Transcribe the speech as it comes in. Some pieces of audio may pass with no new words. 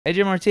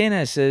AJ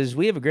Martinez says,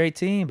 we have a great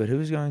team, but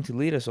who's going to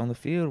lead us on the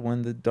field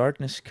when the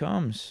darkness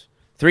comes?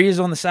 3 is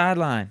on the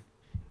sideline.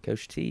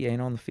 Coach T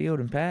ain't on the field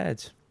in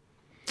pads.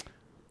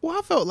 Well,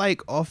 I felt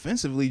like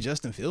offensively,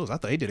 Justin Fields, I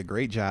thought he did a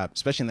great job,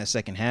 especially in that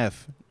second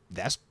half.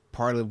 That's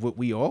part of what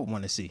we all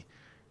want to see.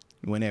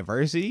 When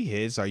adversity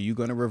hits, are you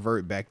going to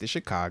revert back to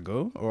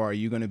Chicago, or are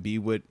you going to be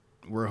what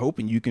we're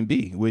hoping you can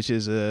be, which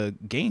is a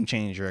game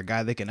changer, a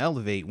guy that can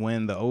elevate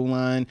when the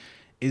O-line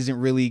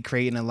isn't really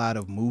creating a lot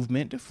of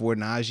movement for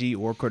Najee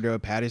or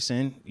Cordell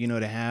Patterson,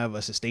 to have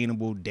a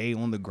sustainable day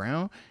on the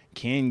ground?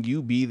 Can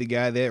you be the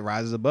guy that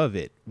rises above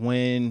it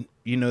when,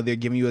 they're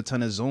giving you a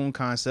ton of zone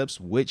concepts,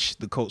 which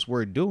the Colts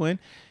were doing?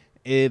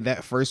 If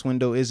that first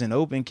window isn't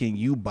open, can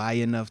you buy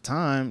enough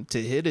time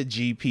to hit a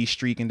GP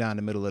streaking down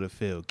the middle of the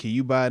field? Can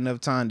you buy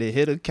enough time to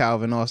hit a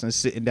Calvin Austin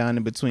sitting down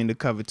in between the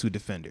cover 2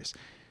 defenders?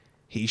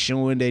 He's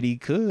showing that he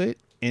could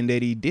and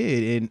that he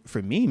did. And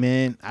for me,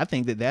 man, I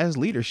think that that's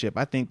leadership.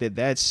 I think that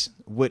that's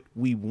what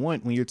we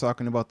want when you're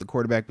talking about the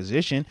quarterback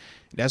position.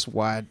 That's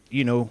why,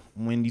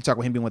 when you talk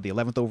about him being the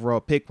 11th overall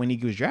pick when he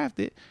was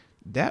drafted,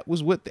 that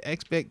was what the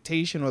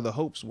expectation or the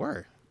hopes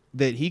were,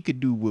 that he could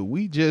do what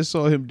we just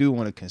saw him do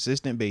on a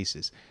consistent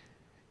basis.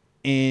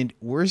 And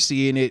we're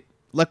seeing it.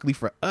 Luckily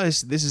for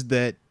us, this is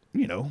that,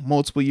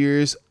 multiple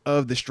years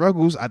of the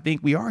struggles. I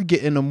think we are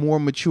getting a more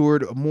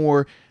matured, a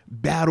more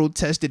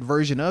battle-tested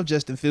version of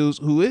Justin Fields,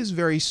 who is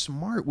very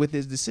smart with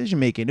his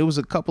decision-making. There was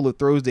a couple of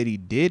throws that he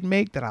did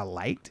make that I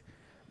liked,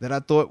 that I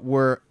thought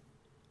were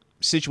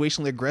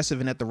situationally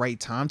aggressive and at the right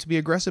time to be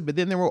aggressive. But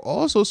then there were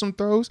also some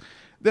throws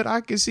that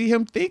I could see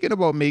him thinking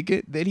about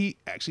making that he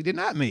actually did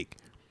not make.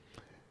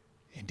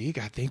 And Deke,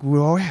 I think we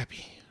were all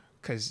happy,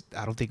 because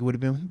I don't think it would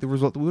have been the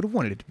result that we would have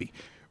wanted it to be.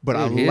 But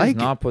Dude, I he like has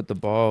not put the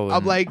ball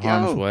in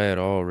harm's way at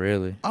all,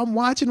 really. I'm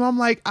watching him. I'm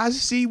like, I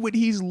see what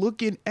he's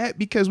looking at,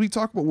 because we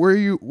talk about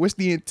what's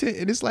the intent.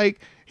 And it's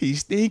like,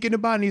 he's thinking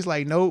about it, and he's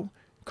like, no,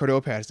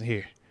 Cordell Patterson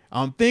here.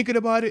 I'm thinking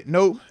about it.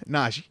 No,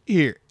 Najee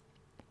here.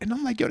 And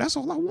I'm like, yo, that's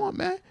all I want,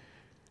 man.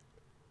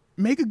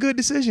 Make a good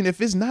decision.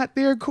 If it's not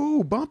there,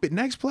 cool. Bump it.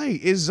 Next play.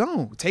 It's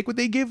zone. Take what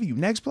they give you.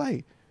 Next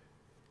play.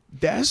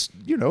 That's,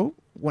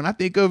 when I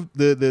think of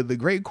the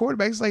great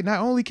quarterbacks, like, not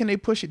only can they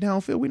push it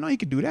downfield, we know you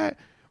can do that,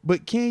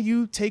 but can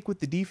you take what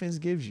the defense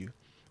gives you?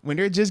 When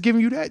they're just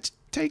giving you that,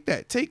 take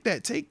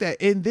that.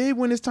 And then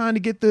when it's time to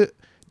get the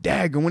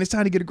dagger, when it's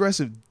time to get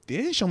aggressive,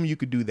 then show me you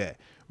could do that.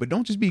 But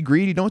don't just be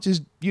greedy. Don't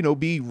just,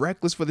 be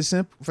reckless for the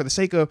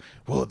sake of,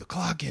 the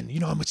clock and,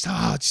 how much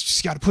time,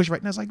 just got to push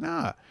right now. It's like,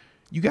 nah,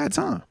 you got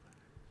time.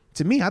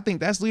 To me, I think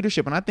that's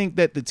leadership. And I think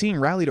that the team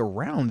rallied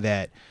around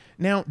that.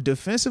 Now,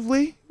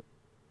 defensively,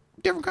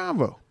 different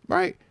convo,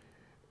 right?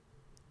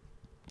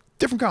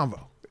 Different convo.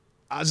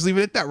 I'll just leave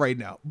it at that right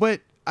now.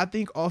 But I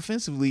think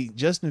offensively,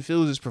 Justin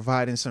Fields is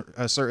providing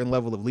a certain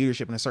level of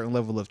leadership and a certain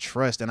level of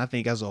trust. And I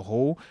think as a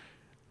whole,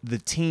 the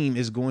team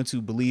is going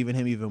to believe in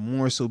him even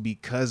more so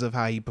because of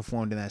how he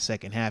performed in that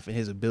second half and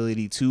his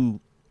ability to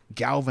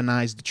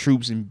galvanize the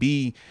troops and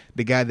be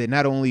the guy that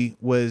not only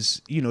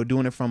was,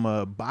 doing it from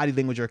a body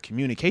language or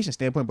communication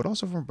standpoint, but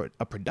also from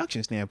a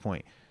production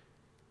standpoint.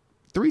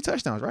 3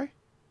 touchdowns, right?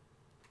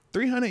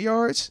 300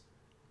 yards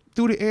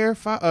through the air,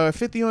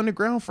 50 on the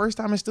ground. First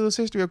time in Steelers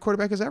history a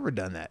quarterback has ever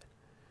done that.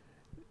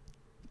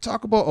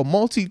 Talk about a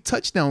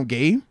multi-touchdown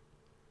game.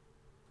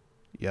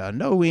 Y'all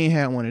know we ain't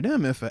had one of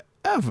them in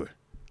forever.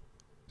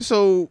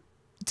 So,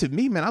 to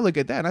me, man, I look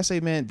at that and I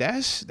say, man,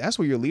 that's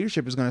where your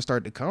leadership is going to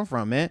start to come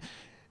from, man.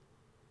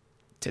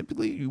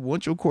 Typically, you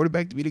want your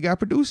quarterback to be the guy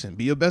producing,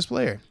 be your best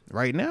player.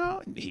 Right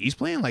now, he's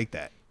playing like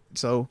that.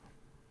 So,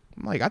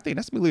 I'm like, I think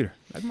that's my leader.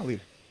 That's my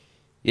leader.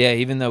 Yeah,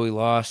 even though we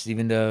lost,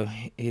 even though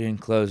he didn't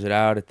close it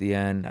out at the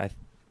end, I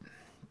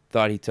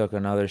thought he took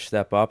another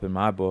step up in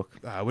my book.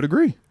 I would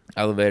agree.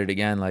 Elevated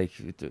again,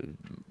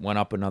 went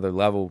up another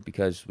level,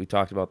 because we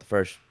talked about the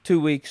first 2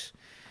 weeks.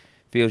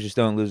 Fields just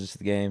don't lose us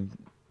the game.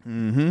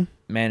 Mm-hmm.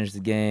 Manage the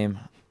game.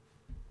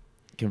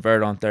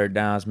 Convert on third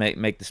downs.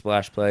 Make the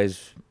splash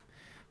plays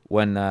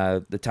when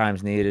the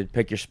time's needed.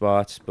 Pick your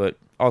spots. But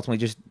ultimately,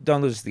 just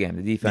don't lose us the game.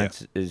 The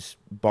defense is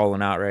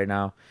balling out right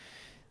now.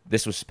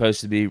 This was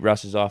supposed to be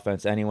Russ's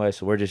offense anyway,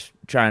 so we're just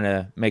trying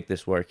to make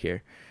this work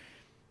here.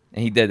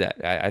 And he did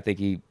that. I think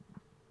he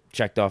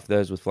checked off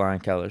those with flying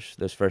colors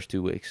those first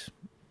 2 weeks.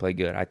 Played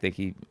good. I think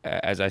he,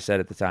 as I said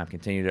at the time,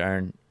 continued to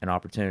earn an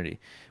opportunity.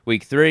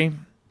 Week 3,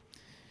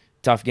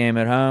 tough game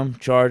at home.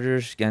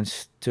 Chargers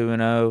against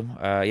 2-0.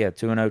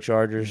 2-0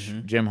 Chargers.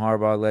 Mm-hmm. Jim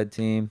Harbaugh-led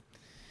team.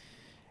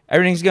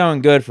 Everything's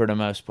going good for the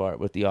most part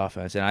with the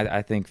offense. And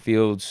I think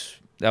Fields,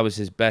 that was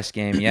his best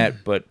game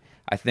yet. But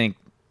I think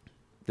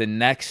the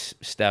next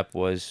step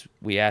was,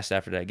 we asked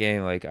after that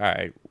game, like, all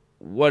right,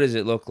 what does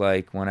it look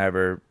like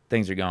whenever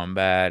things are going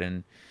bad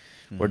and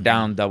we're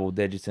down double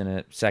digits in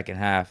the second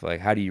half? Like,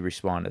 how do you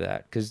respond to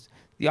that? Because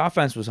the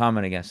offense was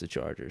humming against the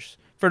Chargers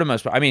for the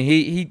most part. I mean,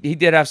 he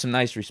did have some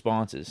nice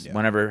responses. Yeah.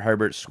 Whenever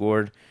Herbert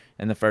scored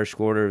in the first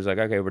quarter, it was like,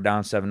 okay, we're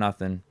down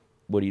 7-0.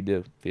 What do you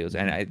do, Fields?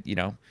 And I,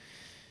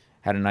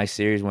 had a nice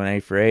series, went 8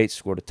 for 8,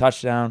 scored a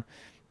touchdown.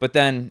 But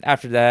then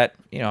after that,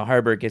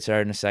 Herbert gets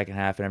hurt in the second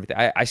half and everything.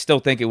 I still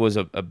think it was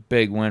a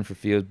big win for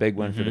Fields, big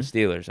win for the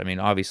Steelers. I mean,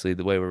 obviously,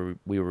 the way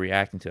we were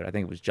reacting to it, I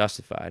think it was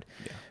justified.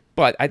 Yeah.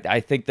 But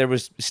I think there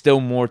was still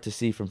more to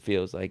see from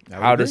Fields. Like,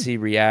 how does he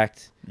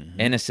react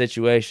in a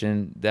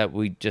situation that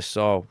we just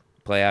saw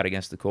play out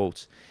against the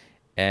Colts?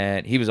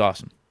 And he was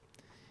awesome.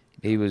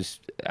 He was,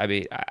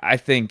 I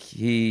think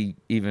he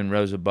even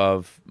rose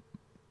above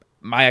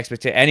my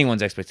expectation,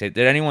 anyone's expectation.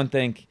 Did anyone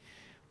think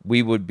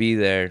we would be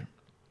there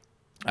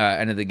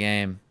end of the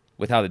game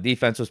with how the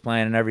defense was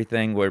playing and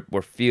everything,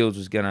 where Fields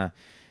was going to,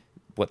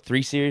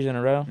 3 series in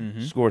a row?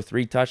 Score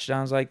 3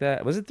 touchdowns like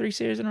that? Was it 3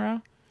 series in a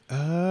row?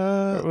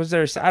 Or was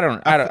there?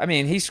 I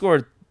mean, he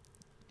scored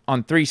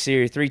on 3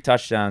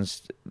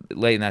 touchdowns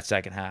late in that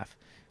second half,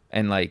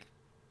 and like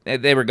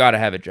they were gotta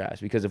have it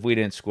drives, because if we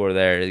didn't score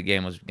there, the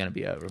game was gonna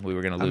be over. We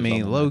were gonna lose. I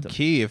mean, low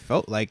key, it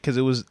felt like,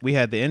 because we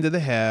had the end of the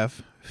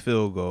half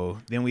field goal,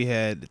 then we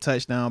had the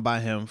touchdown by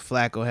him.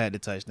 Flacco had the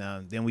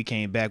touchdown. Then we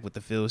came back with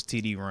the Fields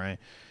TD run.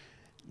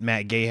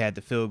 Matt Gay had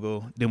the field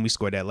goal. Then we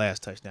scored that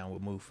last touchdown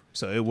with Move.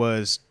 So it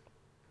was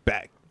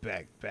back.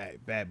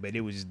 But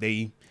it was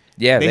they.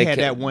 Yeah, they had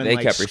that one. They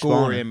kept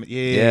responding.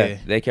 Yeah,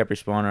 they kept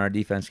responding. Our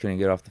defense couldn't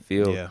get off the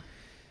field. Yeah.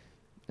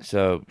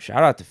 So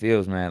shout out to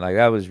Fields, man. Like,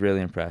 that was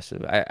really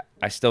impressive.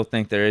 I still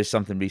think there is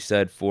something to be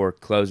said for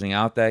closing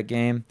out that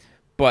game,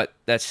 but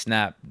that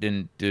snap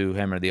didn't do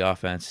him or the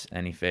offense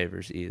any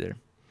favors either.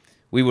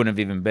 We wouldn't have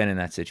even been in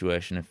that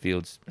situation if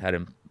Fields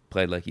hadn't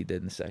played like he did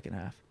in the second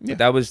half. Yeah.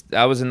 But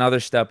that was another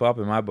step up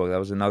in my book. That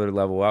was another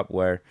level up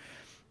where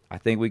I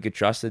think we could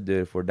trust the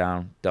dude if we're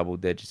down double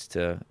digits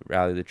to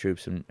rally the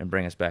troops and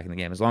bring us back in the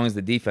game, as long as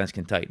the defense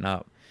can tighten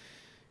up.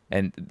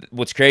 And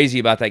what's crazy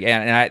about that game,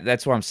 and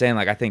that's what I'm saying,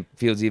 like, I think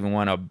Fields even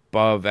went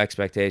above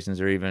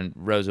expectations, or even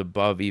rose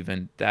above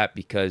even that,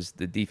 because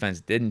the defense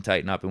didn't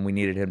tighten up and we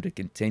needed him to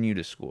continue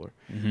to score,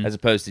 as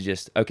opposed to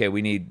just, okay,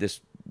 we need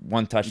this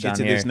one touchdown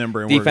here. This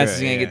number and defense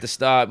is going to get the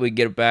stop. We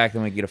get it back,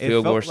 then we get a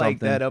field goal or something. It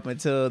felt like that up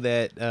until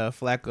that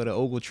Flacco to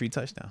Ogletree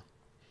touchdown.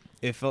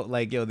 It felt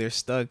like, they're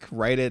stuck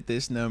right at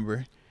this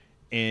number,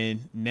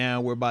 and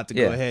now we're about to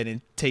go ahead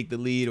and take the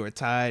lead or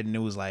tie it, and it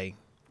was like,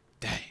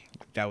 dang,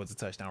 that was a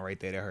touchdown right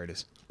there that hurt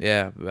us.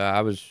 Yeah,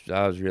 I was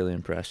really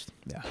impressed.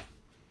 Yeah.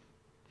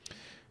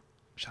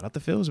 Shout out to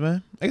Fields,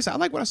 man. Like I said, I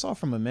like what I saw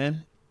from him,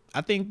 man.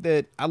 I think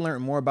that I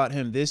learned more about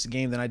him this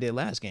game than I did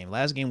last game.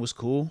 Last game was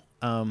cool,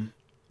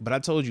 but I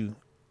told you,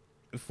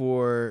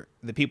 for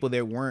the people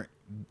that weren't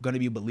going to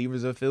be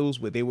believers of Fields,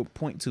 what they would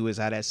point to is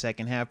how that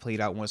second half played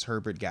out once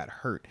Herbert got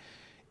hurt.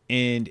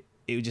 And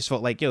it just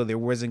felt like, there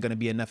wasn't going to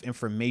be enough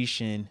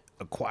information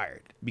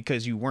acquired,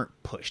 because you weren't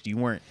pushed. You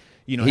weren't,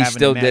 he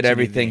still did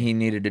everything he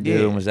needed to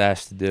do and was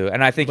asked to do.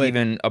 And I think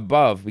even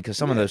above, because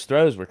some of those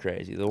throws were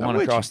crazy. The one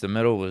across the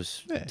middle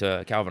was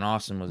to Calvin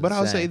Austin was But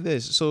insane. I'll say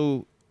this.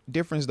 So,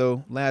 difference,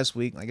 though, last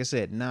week, like I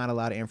said, not a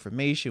lot of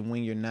information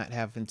when you're not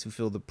having to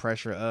feel the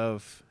pressure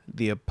of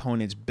the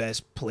opponent's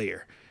best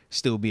player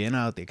still being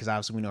out there, because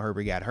obviously we know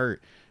Herbert got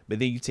hurt. But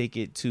then you take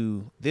it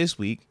to this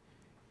week,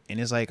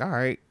 and it's like, all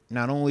right,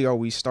 not only are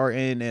we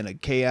starting in a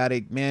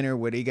chaotic manner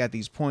where they got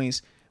these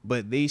points,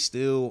 but they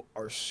still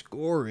are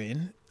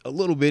scoring a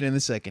little bit in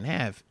the second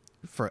half.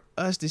 For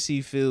us to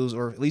see Fields,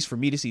 or at least for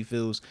me to see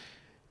Fields,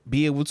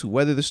 be able to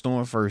weather the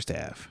storm first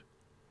half,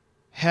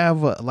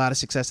 have a lot of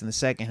success in the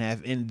second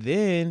half, and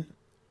then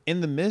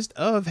in the midst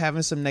of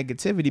having some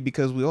negativity,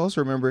 because we also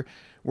remember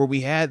where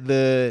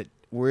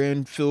we're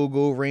in field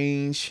goal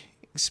range,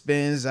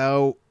 spins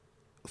out,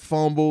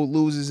 fumble,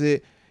 loses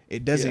it.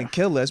 It doesn't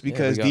kill us,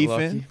 because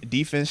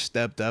defense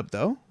stepped up,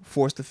 though,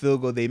 forced the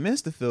field goal. They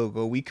missed the field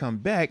goal. We come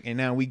back, and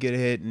now we get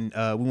ahead,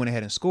 and we went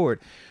ahead and scored.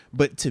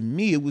 But to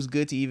me, it was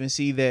good to even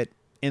see that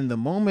in the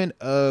moment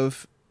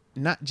of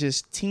not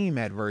just team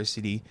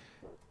adversity,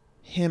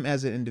 him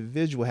as an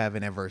individual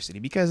having adversity,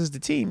 because as the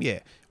team,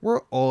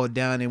 we're all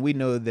down, and we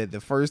know that the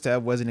first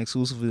half wasn't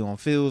exclusively on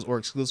Fields or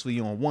exclusively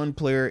on one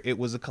player. It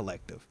was a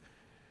collective.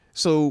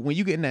 So when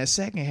you get in that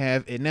second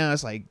half, and now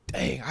it's like,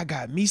 dang, I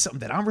got me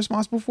something that I'm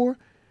responsible for.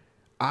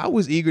 I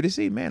was eager to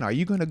see, man, are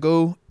you going to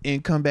go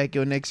and come back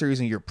your next series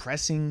and you're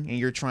pressing and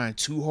you're trying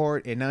too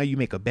hard and now you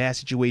make a bad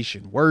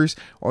situation worse?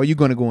 Or are you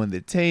going to go in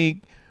the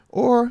tank?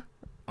 Or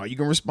are you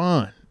going to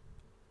respond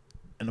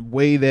in a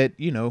way that,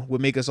 would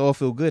make us all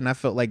feel good? And I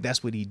felt like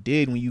that's what he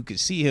did, when you could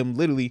see him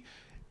literally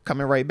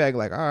coming right back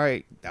like, all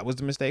right, that was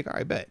the mistake. All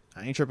right, bet.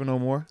 I ain't tripping no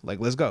more. Like,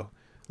 let's go.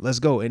 Let's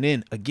go. And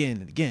then again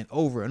and again,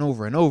 over and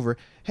over and over.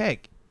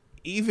 Heck,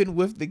 even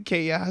with the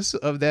chaos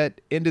of that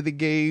end of the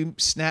game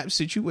snap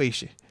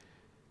situation,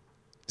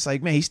 it's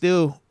like, man, he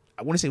still,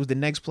 I want to say it was the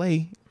next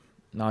play.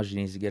 Najee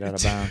needs to get out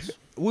of bounds.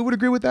 We would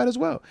agree with that as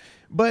well.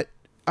 But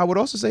I would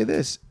also say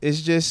this.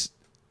 It's just,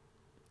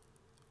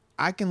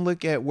 I can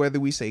look at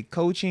whether we say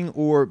coaching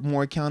or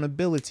more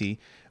accountability.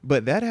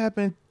 But that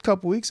happened a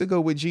couple weeks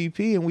ago with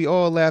GP, and we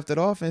all laughed it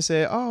off and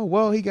said, oh,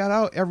 well, he got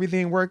out.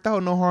 Everything worked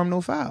out. No harm, no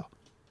foul.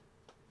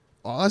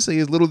 All I say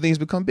is little things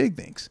become big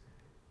things.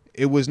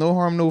 It was no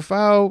harm, no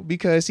foul,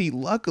 because he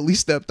luckily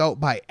stepped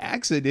out by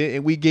accident,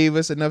 and we gave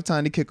us enough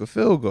time to kick a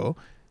field goal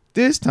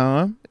This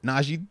time,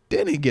 Najee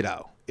didn't get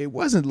out. It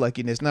wasn't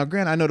luckiness. Now,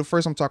 granted, I know the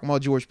first I'm talking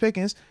about George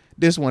Pickens,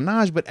 this one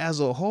Najee, but as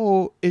a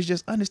whole, it's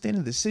just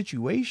understanding the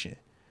situation.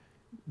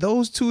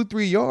 Those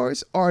 2-3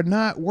 yards are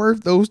not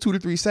worth those 2 to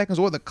 3 seconds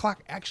or the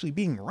clock actually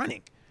being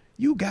running.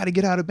 You got to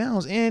get out of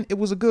bounds. And it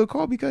was a good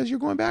call because you're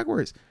going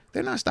backwards.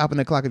 They're not stopping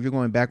the clock if you're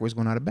going backwards,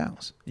 going out of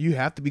bounds. You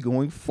have to be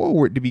going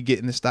forward to be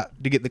getting the stop,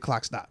 to get the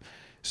clock stopped.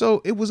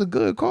 So it was a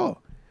good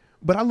call.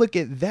 But I look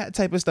at that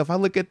type of stuff. I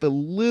look at the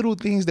little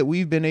things that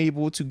we've been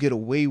able to get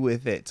away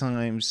with at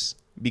times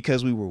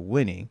because we were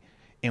winning.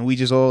 And we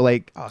just all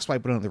like, oh,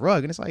 swipe it under the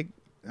rug. And it's like,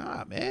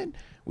 man,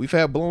 we've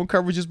had blown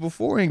coverages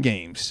before in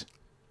games.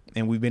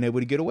 And we've been able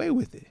to get away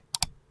with it.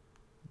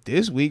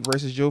 This week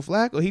versus Joe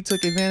Flacco, he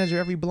took advantage of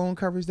every blown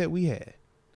coverage that we had.